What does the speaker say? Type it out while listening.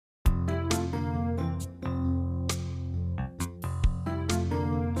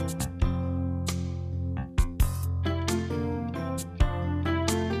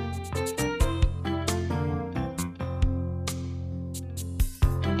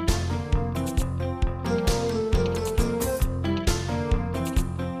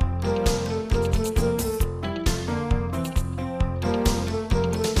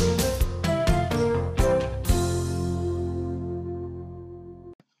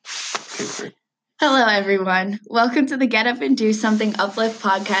Hello, everyone. Welcome to the Get Up and Do Something Uplift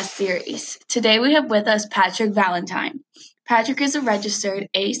podcast series. Today we have with us Patrick Valentine. Patrick is a registered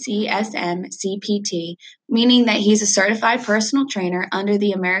ACSM CPT, meaning that he's a certified personal trainer under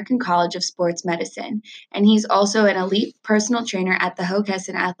the American College of Sports Medicine, and he's also an elite personal trainer at the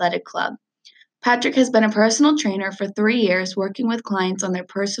Hockessin Athletic Club. Patrick has been a personal trainer for 3 years, working with clients on their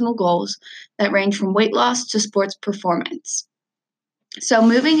personal goals that range from weight loss to sports performance. So,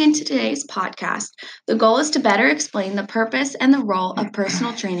 moving into today's podcast, the goal is to better explain the purpose and the role of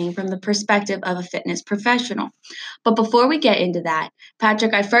personal training from the perspective of a fitness professional. But before we get into that,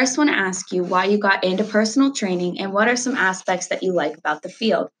 Patrick, I first want to ask you why you got into personal training and what are some aspects that you like about the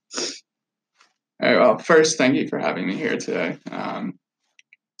field? All right, well, first, thank you for having me here today.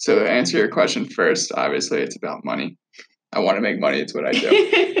 So to answer your question first, obviously it's about money. I want to make money. It's what I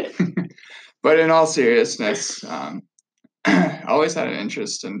do. But in all seriousness, I always had an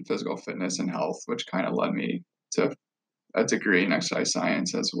interest in physical fitness and health, which kind of led me to a degree in exercise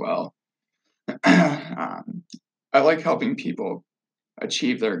science as well. I like helping people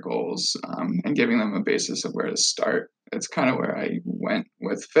achieve their goals and giving them a basis of where to start. It's kind of where I went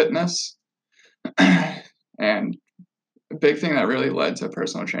with fitness. And a big thing that really led to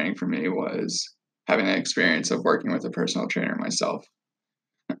personal training for me was having the experience of working with a personal trainer myself.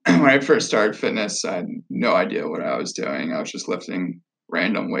 When I first started fitness, I had no idea what I was doing. I was just lifting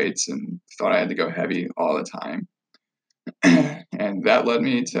random weights and thought I had to go heavy all the time. And that led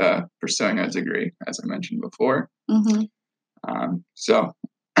me to pursuing a degree, as I mentioned before. So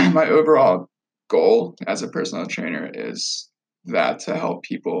my overall goal as a personal trainer is that to help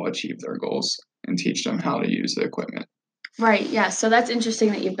people achieve their goals and teach them how to use the equipment. Right, yeah. So that's interesting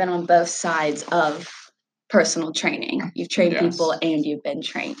that you've been on both sides of personal training. You've trained people and you've been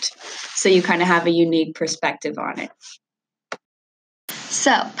trained. So you kind of have a unique perspective on it.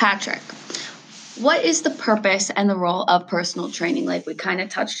 So, Patrick, what is the purpose and the role of personal training, like we kind of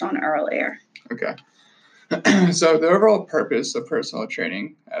touched on earlier? Okay. So the overall purpose of personal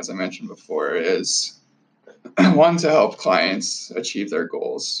training, as I mentioned before, is one, to help clients achieve their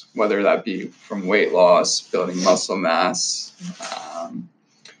goals, whether that be from weight loss, building muscle mass,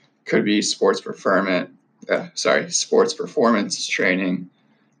 could be sports performance training.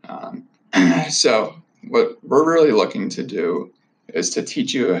 So what we're really looking to do is to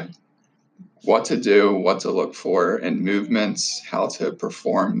teach you what to do, what to look for in movements, how to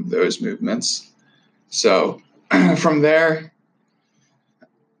perform those movements. So from there,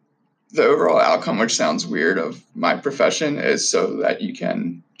 the overall outcome, which sounds weird, of my profession is so that you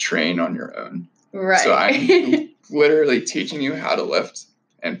can train on your own. Right. So I'm literally teaching you how to lift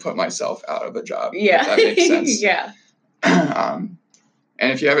and put myself out of a job. Yeah. If that makes sense. Yeah. And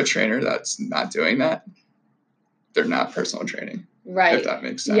if you have a trainer that's not doing that, they're not personal training. Right. If that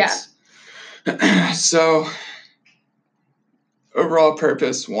makes sense. Yeah. So overall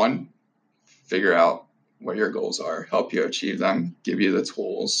purpose, one, figure out what your goals are, help you achieve them, give you the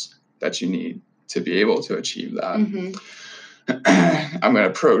tools that you need to be able to achieve that. I'm going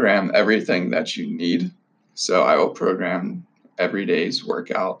to program everything that you need. So I will program every day's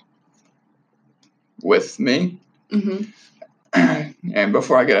workout with me. And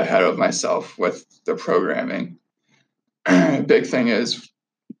before I get ahead of myself with the programming, big thing is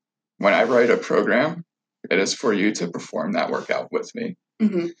when I write a program, it is for you to perform that workout with me.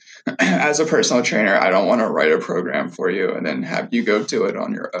 As a personal trainer, I don't want to write a program for you and then have you go do it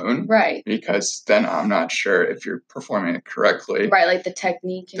on your own. Right. Because then I'm not sure if you're performing it correctly. Right, like the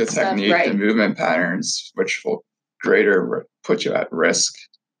technique and stuff. The movement patterns, which will greater put you at risk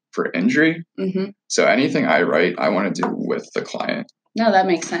for injury. So anything I write, I want to do with the client. No, that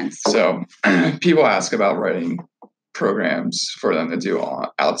makes sense. So people ask about writing programs for them to do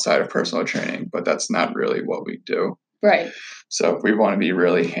outside of personal training, but that's not really what we do. Right. So we want to be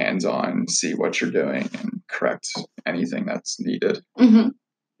really hands-on, see what you're doing, and correct anything that's needed.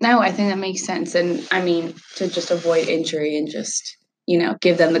 No, I think that makes sense. And I mean, to just avoid injury and just,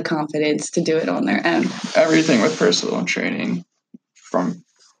 give them the confidence to do it on their own. Everything with personal training from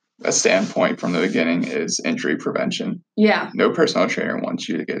a standpoint from the beginning is injury prevention. Yeah. No personal trainer wants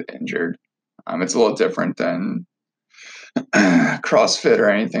you to get injured. It's a little different than CrossFit or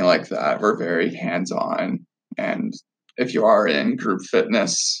anything like that. We're very hands-on. And if you are in group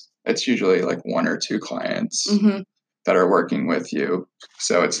fitness, it's usually like 1 or 2 clients that are working with you.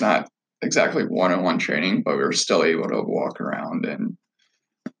 So it's not exactly one-on-one training, but we're still able to walk around and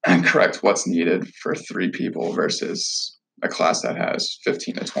correct what's needed for 3 people versus a class that has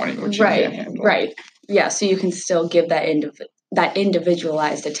 15 to 20, which you can't handle. Right. Yeah. So you can still give that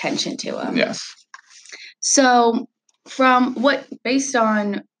individualized attention to them. Yes. So based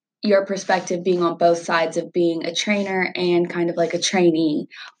on your perspective being on both sides of being a trainer and kind of like a trainee,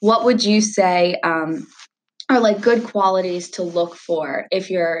 what would you say are like good qualities to look for if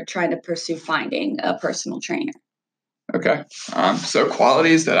you're trying to pursue finding a personal trainer? Okay. So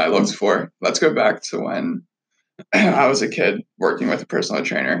qualities that I looked for, let's go back to when I was a kid working with a personal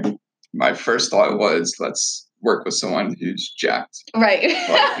trainer. My first thought was, let's work with someone who's jacked. Right.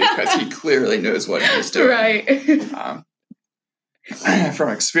 Because he clearly knows what he's doing. Right. From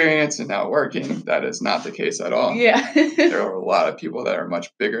experience and now working, that is not the case at all. Yeah. There are a lot of people that are much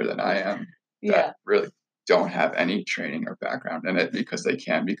bigger than I am that really don't have any training or background in it because they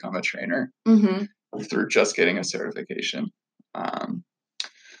can become a trainer through just getting a certification.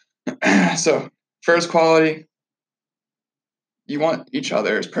 So first quality, you want each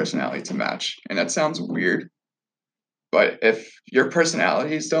other's personality to match. And that sounds weird, but if your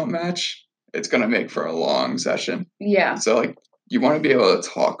personalities don't match, it's going to make for a long session. Yeah. So like you want to be able to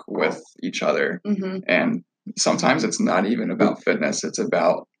talk with each other. And sometimes it's not even about fitness. It's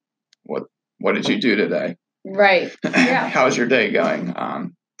about what did you do today? Right. Yeah. How's your day going?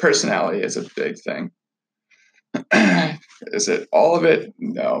 Personality is a big thing. Is it all of it?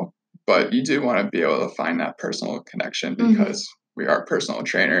 No. But you do want to be able to find that personal connection because we are personal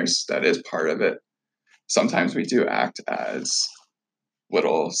trainers. That is part of it. Sometimes we do act as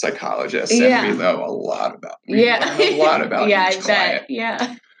little psychologists and we know a lot about learn a lot about each client.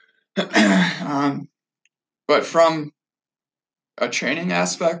 But from a training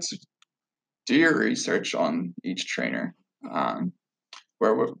aspect, do your research on each trainer.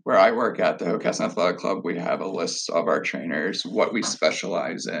 Where I work at the Hockessin Athletic Club, we have a list of our trainers, what we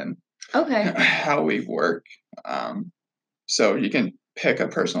specialize in, how we work. So you can pick a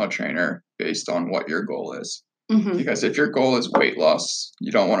personal trainer based on what your goal is. Because if your goal is weight loss,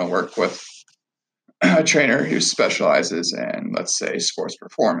 you don't want to work with a trainer who specializes in, let's say, sports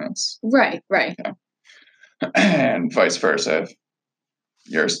performance. Right. Okay. And vice versa. If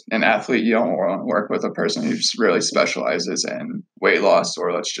you're an athlete, you don't want to work with a person who really specializes in weight loss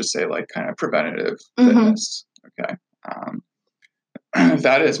or let's just say like kind of preventative fitness. Okay.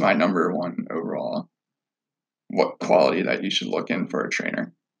 That is my number one overall what quality that you should look in for a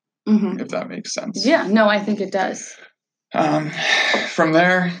trainer, if that makes sense. Yeah, no, I think it does. From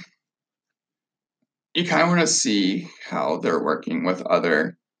there, you kind of want to see how they're working with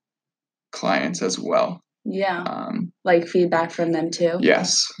other clients as well. Yeah. Like feedback from them too.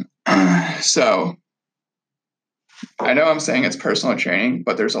 Yes. So I know I'm saying it's personal training,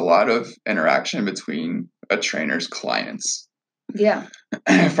 but there's a lot of interaction between a trainer's clients. Yeah.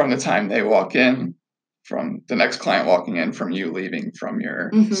 From the time they walk in, from the next client walking in, from you leaving from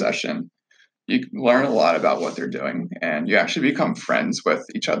your session, you learn a lot about what they're doing and you actually become friends with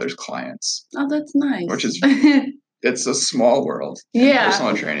each other's clients. Oh, that's nice. Which is, it's a small world in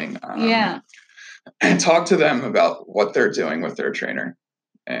personal training. And talk to them about what they're doing with their trainer.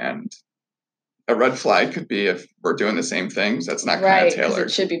 And a red flag could be if we're doing the same things, that's not kind of tailored.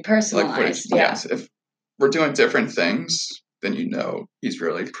 It should be personalized. Yes, if we're doing different things, then you know he's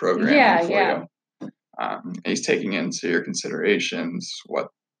really programming for you. He's taking into your considerations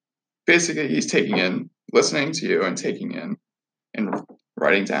basically he's taking in, listening to you and taking in and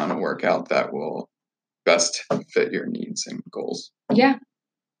writing down a workout that will best fit your needs and goals. Yeah,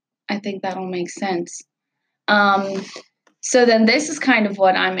 I think that'll make sense. So then this is kind of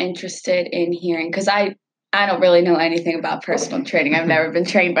what I'm interested in hearing because I don't really know anything about personal training. I've never been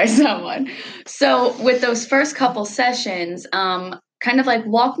trained by someone. So with those first couple sessions, kind of like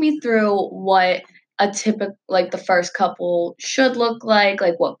walk me through what a typical, like the first couple should look like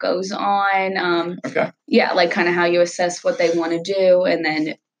what goes on. Yeah, like kind of how you assess what they want to do and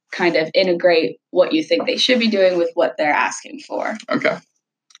then kind of integrate what you think they should be doing with what they're asking for. Okay.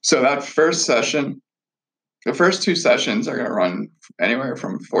 So that first session, the first two sessions are going to run anywhere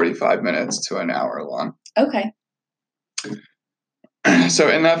from 45 minutes to an hour long. Okay. So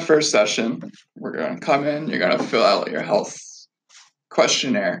in that first session, we're going to come in, you're going to fill out your health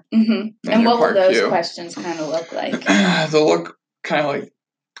questionnaire. And what will those questions kind of look like? They'll look kind of like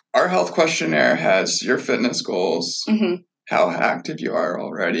our health questionnaire has your fitness goals, how active you are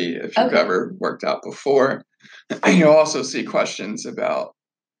already, if you've ever worked out before. And you'll also see questions about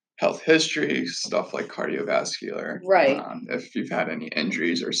health history, stuff like cardiovascular. Right. If you've had any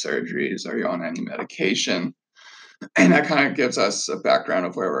injuries or surgeries, are you on any medication? And that kind of gives us a background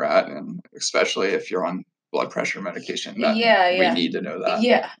of where we're at, and especially if you're on blood pressure medication, we need to know that.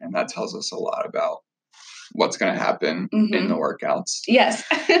 Yeah. And that tells us a lot about what's going to happen in the workouts. Yes,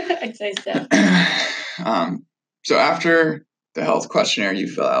 I'd say so. So after the health questionnaire you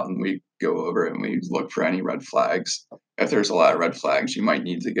fill out, and we go over it and we look for any red flags. If there's a lot of red flags, you might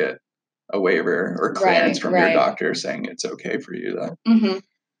need to get a waiver or clearance from your doctor saying it's okay for you to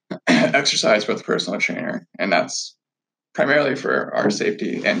exercise with a personal trainer. And that's primarily for our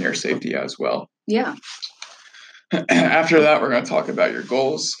safety and your safety as well. Yeah. After that, we're going to talk about your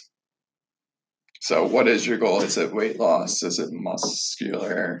goals. So what is your goal? Is it weight loss? Is it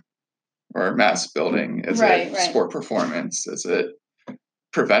muscular or mass building? Is it sport performance? Is it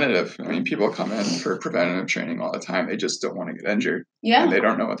preventative? I mean, people come in for preventative training all the time. They just don't want to get injured. Yeah. And they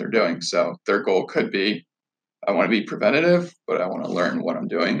don't know what they're doing. So their goal could be, I want to be preventative, but I want to learn what I'm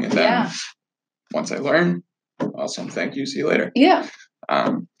doing. And then once I learn, awesome, thank you, see you later. Yeah.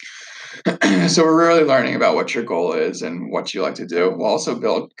 So we're really learning about what your goal is and what you like to do. We'll also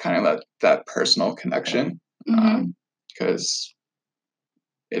build kind of that personal connection because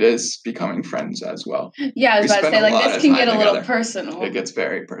it is becoming friends as well. Yeah, I was about to say, like, this can get a little personal. It gets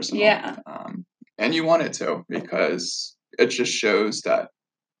very personal. Yeah. And you want it to, because it just shows that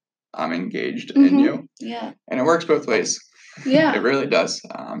I'm engaged in you. Yeah. And it works both ways. Yeah. It really does.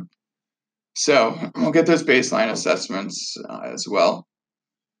 So we'll get those baseline assessments as well.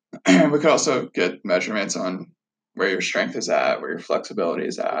 We could also get measurements on where your strength is at, where your flexibility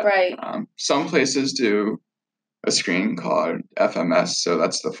is at. Right. Some places do a screen called FMS, so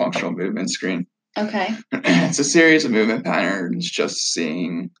that's the functional movement screen. Okay. It's a series of movement patterns, just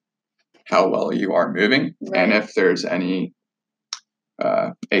seeing how well you are moving and if there's any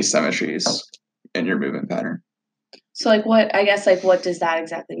asymmetries in your movement pattern. So, like, what does that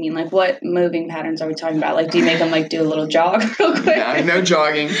exactly mean? Like, what moving patterns are we talking about? Like, do you make them, like, do a little jog real quick? No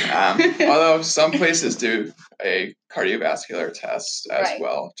jogging. Although some places do a cardiovascular test as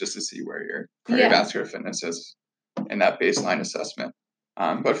well, just to see where your cardiovascular fitness is in that baseline assessment.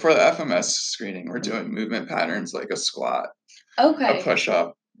 But for the FMS screening, we're doing movement patterns like a squat, a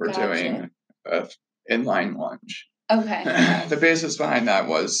push-up. We're doing an inline lunge. Okay. The basis behind that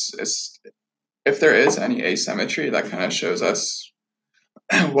is if there is any asymmetry, that kind of shows us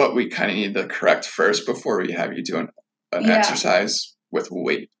what we kind of need to correct first before we have you do an exercise with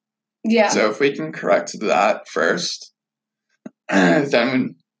weight. Yeah. So if we can correct that first,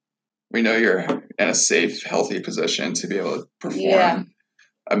 then we know you're in a safe, healthy position to be able to perform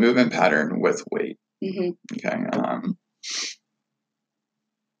a movement pattern with weight. Okay.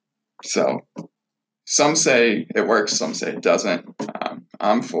 So some say it works, some say it doesn't.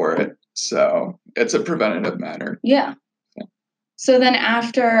 I'm for it. So it's a preventative matter. Yeah. So then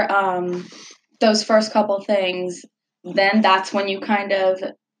after those first couple things, then that's when you kind of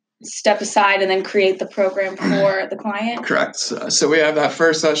step aside and then create the program for the client? Correct. So we have that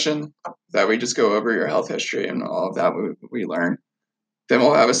first session that we just go over your health history and all of that we learn. Then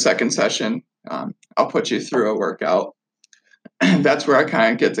we'll have a second session. I'll put you through a workout. That's where I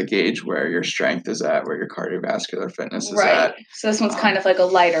kind of get to gauge where your strength is at, where your cardiovascular fitness is at. So this one's kind of like a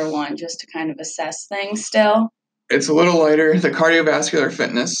lighter one, just to kind of assess things still. It's a little lighter. The cardiovascular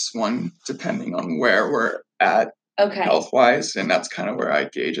fitness one, depending on where we're at health-wise, and that's kind of where I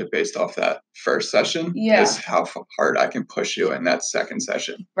gauge it based off that first session, is how hard I can push you in that second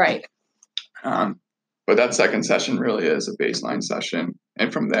session. Right. But that second session really is a baseline session.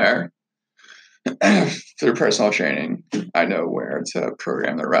 And from there, through personal training, I know where to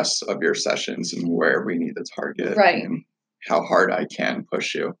program the rest of your sessions and where we need to target and how hard I can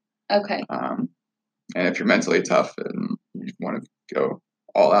push you. Okay. And if you're mentally tough and you want to go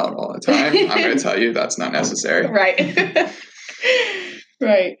all out all the time, I'm going to tell you that's not necessary. Right.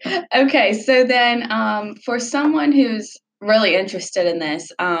 Right. Okay. So then for someone who's really interested in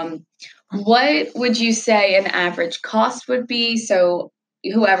this, what would you say an average cost would be? So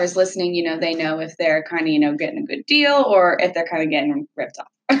whoever's listening, they know if they're kind of, getting a good deal or if they're kind of getting ripped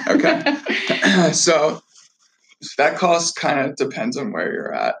off. Okay. So that cost kind of depends on where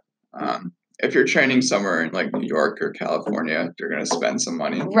you're at. If you're training somewhere in like New York or California, you're going to spend some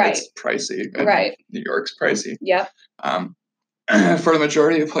money. Right. It's pricey. Right. New York's pricey. Yep. For the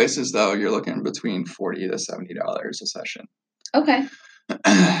majority of places, though, you're looking between $40 to $70 a session. Okay.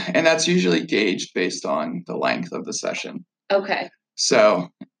 And that's usually gauged based on the length of the session. Okay. So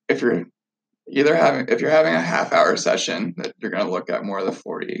if you're having a half-hour session, that you're going to look at more of the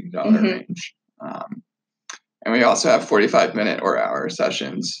 $40 range. And we also have 45-minute or hour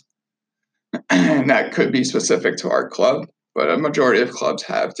sessions. And that could be specific to our club, but a majority of clubs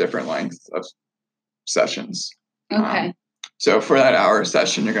have different lengths of sessions. Okay. So for that hour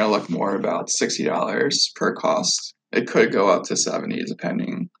session, you're going to look more about $60 per cost. It could go up to $70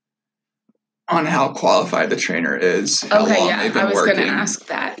 depending on how qualified the trainer is, how Okay, long yeah, they've been I was going to working. ask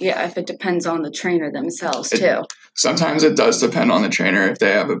that. Yeah, if it depends on the trainer themselves too. Sometimes it does depend on the trainer. If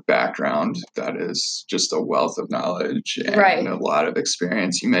they have a background that is just a wealth of knowledge and Right. a lot of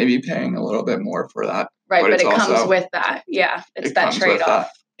experience, you may be paying a little bit more for that. Right, but it's it comes also, with that. Yeah, it's it that comes with trade-off.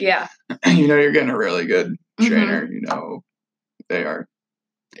 Yeah. You know, you're getting a really good Mhm. trainer. You know, they are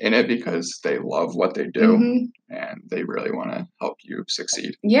in it because they love what they do Mhm. and they really want to help you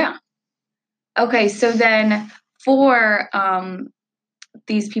succeed. Yeah. Okay, so then for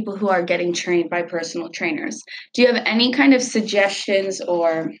these people who are getting trained by personal trainers, do you have any kind of suggestions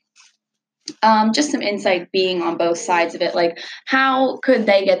or just some insight being on both sides of it? Like, how could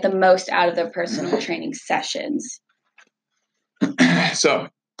they get the most out of their personal training sessions? So,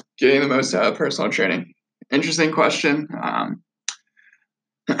 getting the most out of personal training. Interesting question.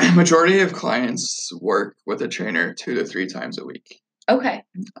 Majority of clients work with a trainer 2 to 3 times a week. Okay.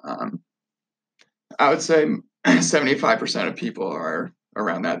 I would say 75% of people are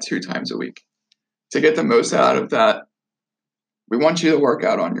around that 2 times a week. To get the most out of that, we want you to work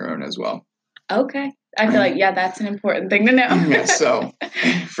out on your own as well. Okay. I feel like, yeah, that's an important thing to know. Yeah, so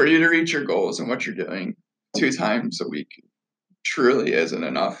for you to reach your goals and what you're doing 2 times a week truly isn't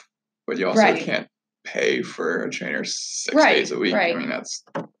enough, but you also Right. can't pay for a trainer 6 Right, days a week. right. I mean, that's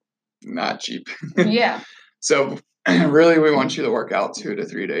not cheap. Yeah. So really, we want you to work out 2 to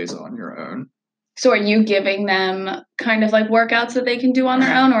 3 days on your own. So are you giving them kind of like workouts that they can do on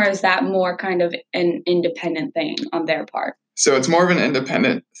their own, or is that more kind of an independent thing on their part? So it's more of an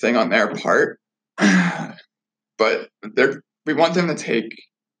independent thing on their part, but we want them to take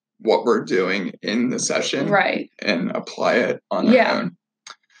what we're doing in the session Right. and apply it on their own.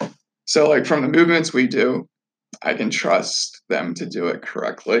 So like from the movements we do, I can trust them to do it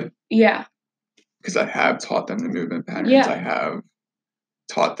correctly. Yeah. Because I have taught them the movement patterns. Yeah. I have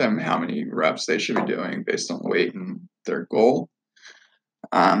taught them how many reps they should be doing based on weight and their goal.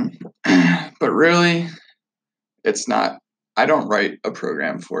 But really, it's not. I don't write a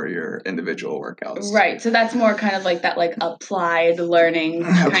program for your individual workouts. Right. So that's more kind of like that, like applied learning.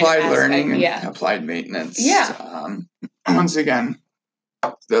 Applied learning and yeah. applied maintenance. Yeah. Once again,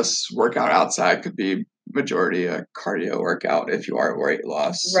 this workout outside could be majority a cardio workout if you are weight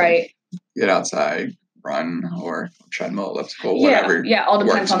loss. Right. Like get outside, run, or treadmill, elliptical, Yeah. whatever. Yeah. All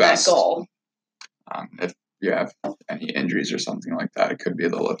depends on best. that goal. If you have any injuries or something like that, it could be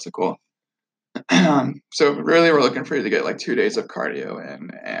the elliptical. So really, we're looking for you to get like 2 days of cardio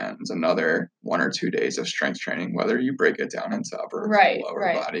in and another 1 or 2 days of strength training, whether you break it down into upper or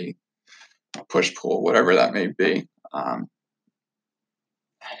lower body, push pull, whatever that may be.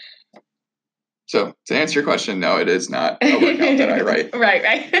 So to answer your question, no, it is not a workout that I write.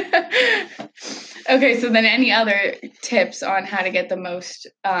 Right. Okay, so then any other tips on how to get the most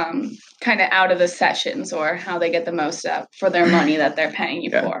kind of out of the sessions or how they get the most for their money that they're paying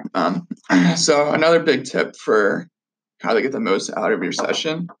you for? So another big tip for how to get the most out of your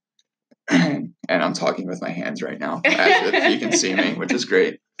session, and I'm talking with my hands right now, as if you can see me, which is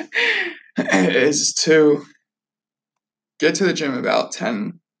great, is to get to the gym about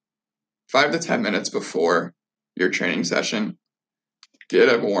 5 to 10 minutes before your training session.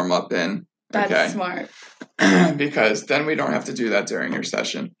 Get a warm up in. That's smart. Because then we don't have to do that during your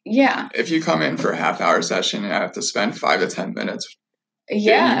session. Yeah. If you come in for a half-hour session and I have to spend 5 to 10 minutes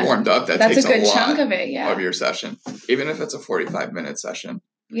getting you warmed up, that's takes a good lot chunk of it. Yeah. Of your session, even if it's a 45-minute session.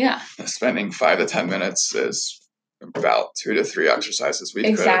 Yeah. Spending 5 to 10 minutes is about 2 to 3 exercises we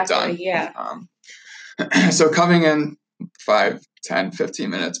could have done. Yeah. So coming in 5, 10, 15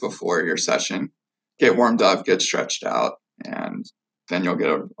 minutes before your session, get warmed up, get stretched out, and then you'll get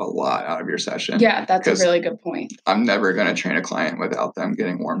a lot out of your session. Yeah, that's a really good point. I'm never going to train a client without them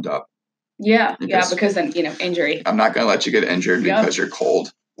getting warmed up. Yeah, because then, injury. I'm not going to let you get injured because you're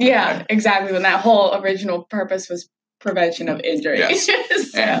cold. Yeah, exactly. When that whole original purpose was prevention of injury. Yes.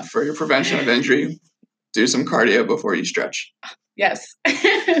 So. And for your prevention of injury, do some cardio before you stretch. Yes.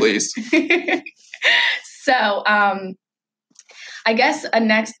 Please. So, I guess a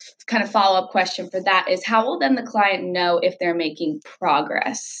next kind of follow-up question for that is how will then the client know if they're making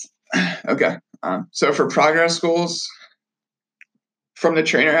progress? Okay. So for progress goals, from the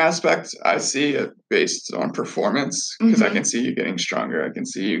trainer aspect, I see it based on performance because I can see you getting stronger. I can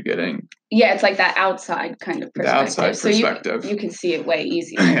see you getting... Yeah, it's like that outside kind of perspective. The outside perspective. So you can see it way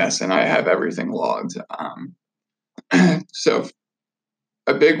easier. Yes, and I have everything logged. So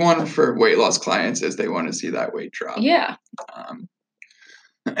a big one for weight loss clients is they want to see that weight drop. Yeah.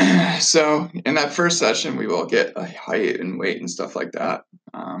 So in that first session, we will get a height and weight and stuff like that.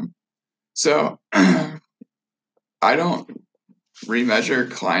 So I don't remeasure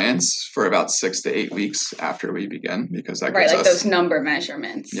clients for about 6 to 8 weeks after we begin, because that Right, gives like us those number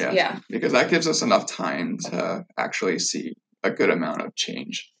measurements. Yeah. because that gives us enough time to actually see a good amount of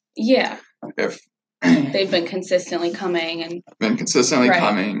change. Yeah. If they've been consistently coming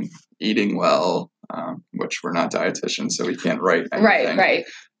coming, eating well, which we're not dietitians, so we can't write anything. Right.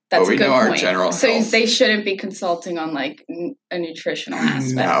 That's a good know point. Our general so health. They shouldn't be consulting on like a nutritional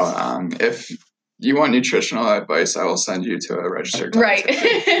aspect. No, if you want nutritional advice, I will send you to a registered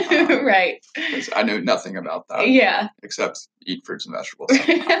dietitian. Right. Because I know nothing about that. Yeah. Except eat fruits and vegetables.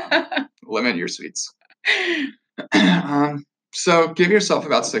 Limit your sweets. So give yourself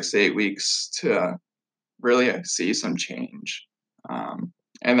about 6 to 8 weeks to really see some change.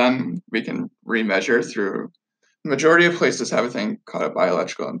 And then we can remeasure through. The majority of places have a thing called a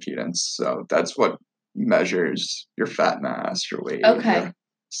bioelectrical impedance. So that's what measures your fat mass, your weight, your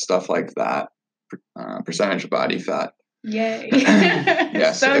stuff like that, percentage of body fat. Yay.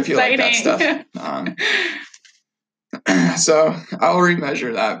 Yes, so if you like that stuff. So I'll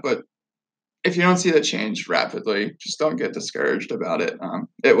remeasure that, but if you don't see the change rapidly, just don't get discouraged about it.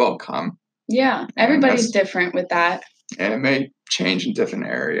 It will come. Yeah, everybody's different with that. And it may change in different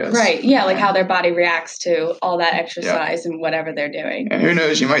areas. Right, yeah, like how their body reacts to all that exercise and whatever they're doing. And who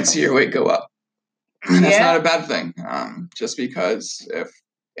knows, you might see your weight go up. That's not a bad thing. Just because if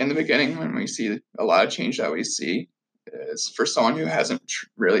in the beginning, when we see a lot of change that we see, is for someone who hasn't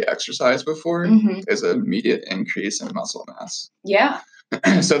really exercised before, is an immediate increase in muscle mass. Yeah.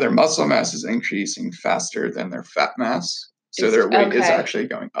 So their muscle mass is increasing faster than their fat mass. So their weight is actually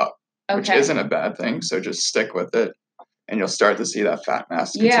going up, which isn't a bad thing. So just stick with it, and you'll start to see that fat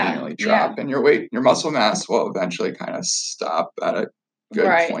mass continually drop, and your muscle mass will eventually kind of stop at a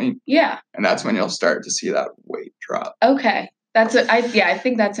good point. Yeah. And that's when you'll start to see that weight drop. Okay. I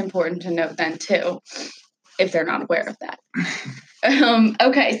think that's important to note then too, if they're not aware of that.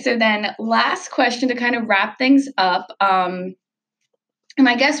 Okay, so then last question to kind of wrap things up. And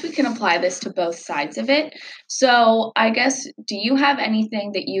I guess we can apply this to both sides of it. So I guess, do you have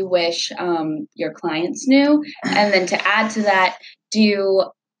anything that you wish your clients knew? And then to add to that, do you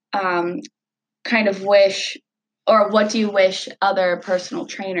kind of wish, or what do you wish other personal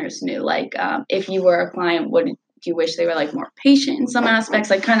trainers knew? Like if you were a client, what do you wish they were like more patient in some aspects?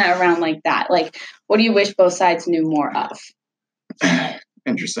 Like kind of around like that. Like what do you wish both sides knew more of?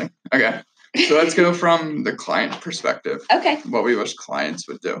 Interesting. Okay. So let's go from the client perspective. Okay. What we wish clients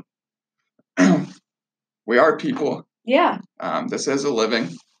would do. We are people. Yeah. This is a living.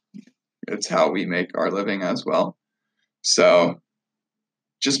 It's how we make our living as well. So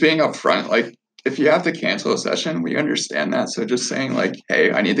just being upfront, like if you have to cancel a session, we understand that. So just saying like,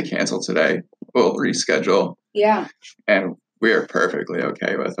 hey, I need to cancel today. We'll reschedule. Yeah. And we are perfectly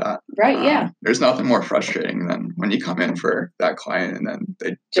okay with that. Right, yeah. There's nothing more frustrating than when you come in for that client and then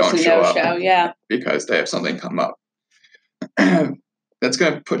they just don't show up because they have something come up. That's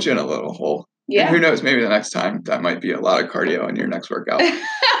going to put you in a little hole. Yeah. And who knows, maybe the next time that might be a lot of cardio in your next workout.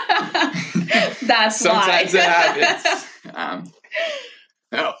 That's Sometimes it happens.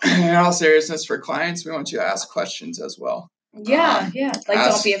 No, in all seriousness, for clients, we want you to ask questions as well. Yeah. Like,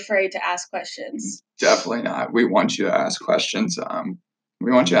 don't be afraid to ask questions. Definitely not. We want you to ask questions.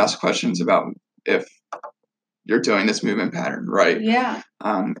 We want you to ask questions about if you're doing this movement pattern right. Yeah.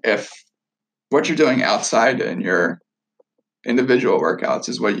 If what you're doing outside in your individual workouts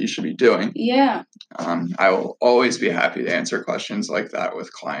is what you should be doing. Yeah. I will always be happy to answer questions like that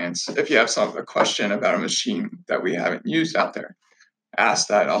with clients. If you have a question about a machine that we haven't used out there, ask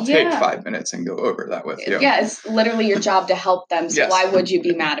that. I'll take 5 minutes and go over that with you. Yeah, it's literally your job to help them. So why would you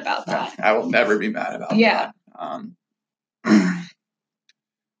be mad about that? I will never be mad about that.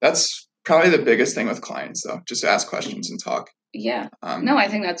 That's probably the biggest thing with clients, though. Just ask questions and talk. Yeah. No, I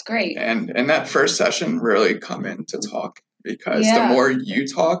think that's great. And in that first session, really come in to talk, because the more you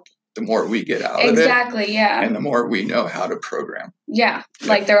talk, the more we get out of it. Exactly, yeah. And the more we know how to program. Yeah,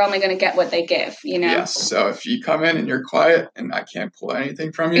 like they're only going to get what they give, you know? Yes, so if you come in and you're quiet and I can't pull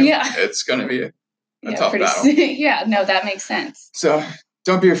anything from you, it's going to be a tough battle. Yeah, no, that makes sense. So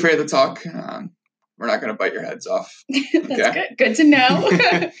don't be afraid to talk. We're not going to bite your heads off. That's good. Good to know.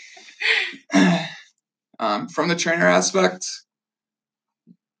 From the trainer aspect,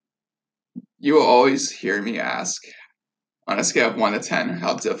 you will always hear me ask, on a scale of 1 to 10,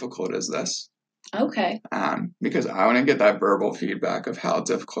 how difficult is this? Okay. Because I want to get that verbal feedback of how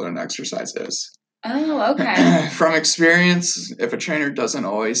difficult an exercise is. Oh, okay. From experience, if a trainer doesn't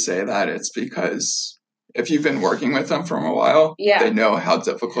always say that, it's because if you've been working with them for a while, they know how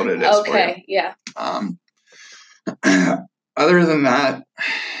difficult it is for you. Okay, yeah. Other than that,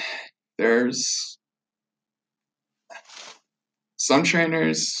 there's some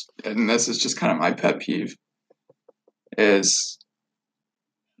trainers, and this is just kind of my pet peeve, is,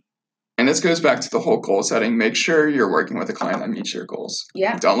 and this goes back to the whole goal setting, make sure you're working with a client that meets your goals.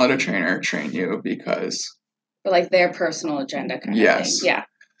 Yeah. Don't let a trainer train you because... But like their personal agenda kind yes. of thing.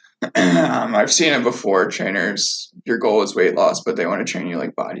 Yeah. I've seen it before. Trainers, your goal is weight loss, but they want to train you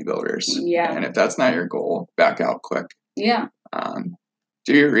like bodybuilders. Yeah. And if that's not your goal, back out quick. Yeah.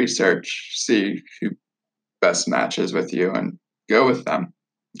 Do your research, see who best matches with you, and go with them.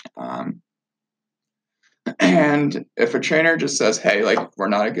 And if a trainer just says, hey, like, we're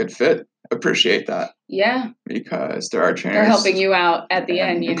not a good fit, appreciate that. Yeah. Because there are trainers. They're helping you out at the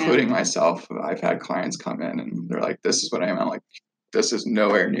end, including myself. I've had clients come in and they're like, this is what I'm like, this is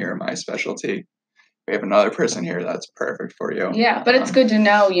nowhere near my specialty. We have another person here that's perfect for you. Yeah, but it's good to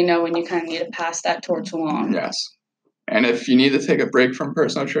know, when you kind of need to pass that torch along. Yes. And if you need to take a break from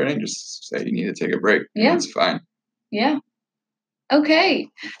personal training, just say you need to take a break. Yeah. It's fine. Yeah. Okay.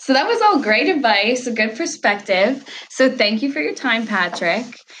 So that was all great advice, a good perspective. So thank you for your time, Patrick.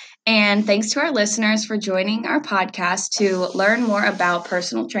 And thanks to our listeners for joining our podcast to learn more about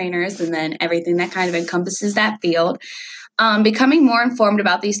personal trainers and then everything that kind of encompasses that field. Becoming more informed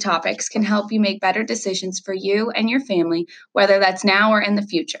about these topics can help you make better decisions for you and your family, whether that's now or in the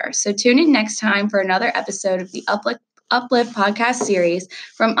future. So tune in next time for another episode of the Uplift podcast series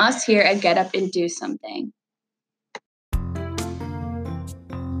from us here at Get Up and Do Something.